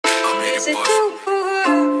Is it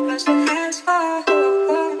true? Must have asked for.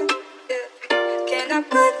 Yeah. Can I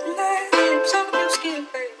put my lips on your skin,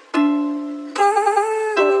 baby?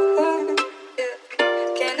 Oh, yeah.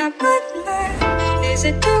 Can I put my? Is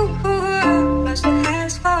it true? Must have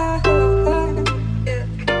asked for. Yeah.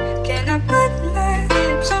 Can I put my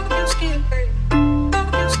lips on your skin, baby?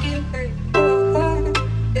 On your skin, baby. Oh,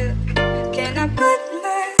 yeah. Can I put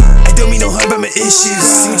my? I don't mean no harm, but my issues.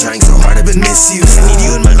 See me trying so hard, I've been miss you. I need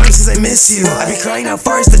you in my arms cause I miss you. I be crying how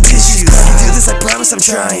far is the tissues. I can do this, I promise I'm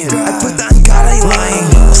trying. I put that on God, I ain't lying.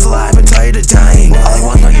 I'm still alive, I'm tired of dying. All I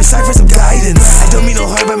want on your side for some guidance. I don't mean no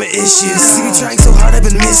harm, but my issues. See me trying so hard, I've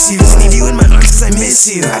been miss you. I need you in my arms cause I miss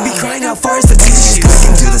you. I be crying how far is the tissues. I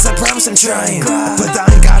can do this, I promise I'm trying. I put that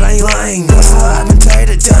on God, I ain't lying. I'm still alive, I'm tired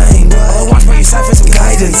of dying. All I want on your side for some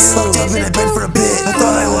guidance. Fucked up and I've been for a bit. I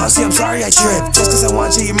thought I lost you, I'm sorry I tripped. Just cause I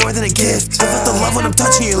want you, you're more than a gift. I felt the love when I'm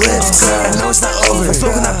touching your lips. I know it's not over. I'm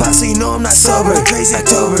smoking that pot so you know I'm not sober. Crazy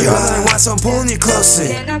October, you're all that I want, so I'm pulling you closer.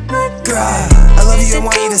 Girl, I love you, I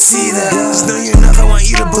want you to see that. Just know you're enough, I want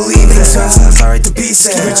you to believe that. So it's alright to be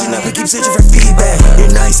sad. Keep reaching up and keep searching for feedback.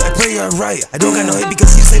 You're nice, I pray you're alright. I don't got no hate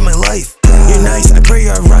because you saved my life. You're nice, I pray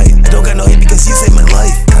you're alright. I don't got no hate because you saved my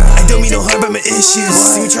life. I don't mean no harm, but my issues.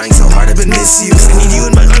 See me trying so hard, I've been miss you. I need you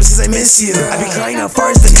in my arms cause I miss you. I be crying how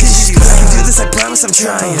far is the tissues. I can do this, I promise I'm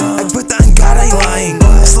trying. I put that on God, I ain't lying.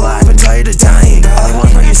 I'm still alive, I'm tired of dying. All I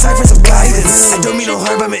want from your side for some guidance. I don't mean no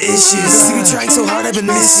harm, but my issues. See me trying so hard, I've been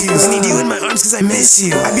miss you. I need you in my arms cause I miss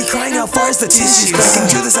you. I be crying how far is the tissues. I can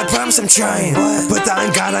do this, I promise I'm trying. Put that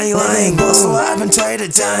on God, I ain't lying. I'm still alive, I'm tired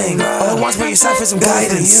of dying. All I want from your side for some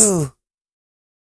guidance.